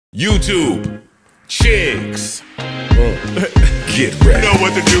YouTube, chicks. Get ready. You know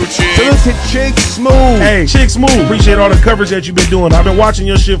what to do, chicks. So look at Chick Smooth. Hey, Chick Smooth, appreciate all the coverage that you've been doing. I've been watching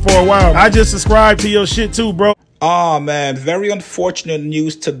your shit for a while. I just subscribed to your shit too, bro. Oh man, very unfortunate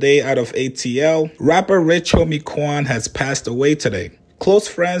news today out of ATL. Rapper Rich Homie Quan has passed away today. Close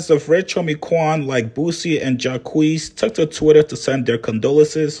friends of Rich Homie Quan like Boosie and Jacquees took to Twitter to send their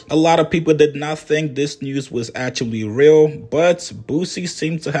condolences. A lot of people did not think this news was actually real, but Boosie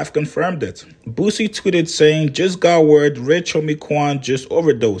seemed to have confirmed it. Boosie tweeted saying, "Just got word Rich Homie Quan just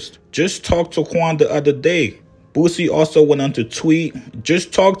overdosed. Just talked to Quan the other day." Boosie also went on to tweet,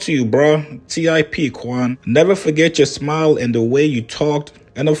 "Just talk to you, bruh. TIP, Quan. Never forget your smile and the way you talked,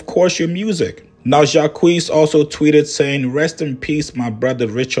 and of course your music." Now, Jacquees also tweeted saying, "Rest in peace, my brother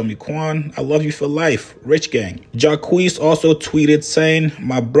Rich Homie Quan. I love you for life, Rich Gang." Jacquees also tweeted saying,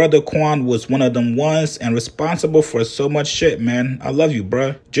 "My brother Quan was one of them ones and responsible for so much shit, man. I love you,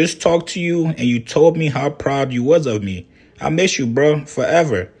 bruh. Just talked to you and you told me how proud you was of me. I miss you, bruh,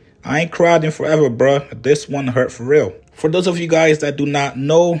 forever. I ain't cried in forever, bruh. This one hurt for real." For those of you guys that do not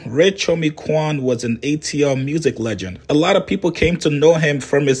know, Rich Homie Quan was an ATL music legend. A lot of people came to know him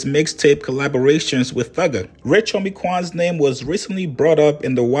from his mixtape collaborations with Thugger. Rich Homie Quan's name was recently brought up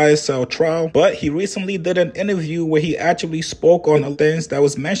in the YSL trial, but he recently did an interview where he actually spoke on the things that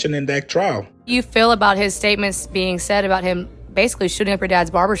was mentioned in that trial. You feel about his statements being said about him basically shooting up your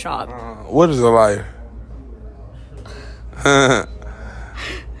dad's barbershop? What is a liar?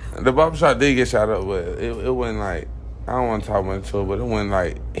 The barbershop did get shot up, but it wasn't like, I don't want to talk much to it, but it wasn't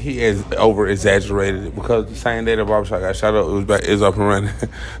like he has over-exaggerated it, because the same day the barbershop got shot up, it was up and running.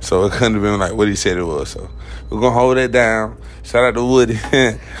 So it couldn't have been like what he said it was. So we're going to hold that down. Shout out to Woody.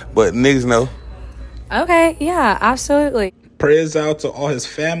 But niggas know. Okay, yeah, absolutely. Prayers out to all his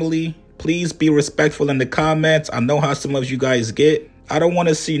family. Please be respectful in the comments. I know how some of you guys get. I don't want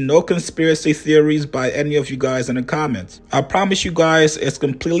to see no conspiracy theories by any of you guys in the comments. I promise you guys it's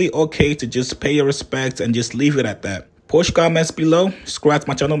completely okay to just pay your respects and just leave it at that. Post comments below, subscribe to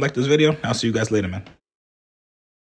my channel, like this video. I'll see you guys later, man.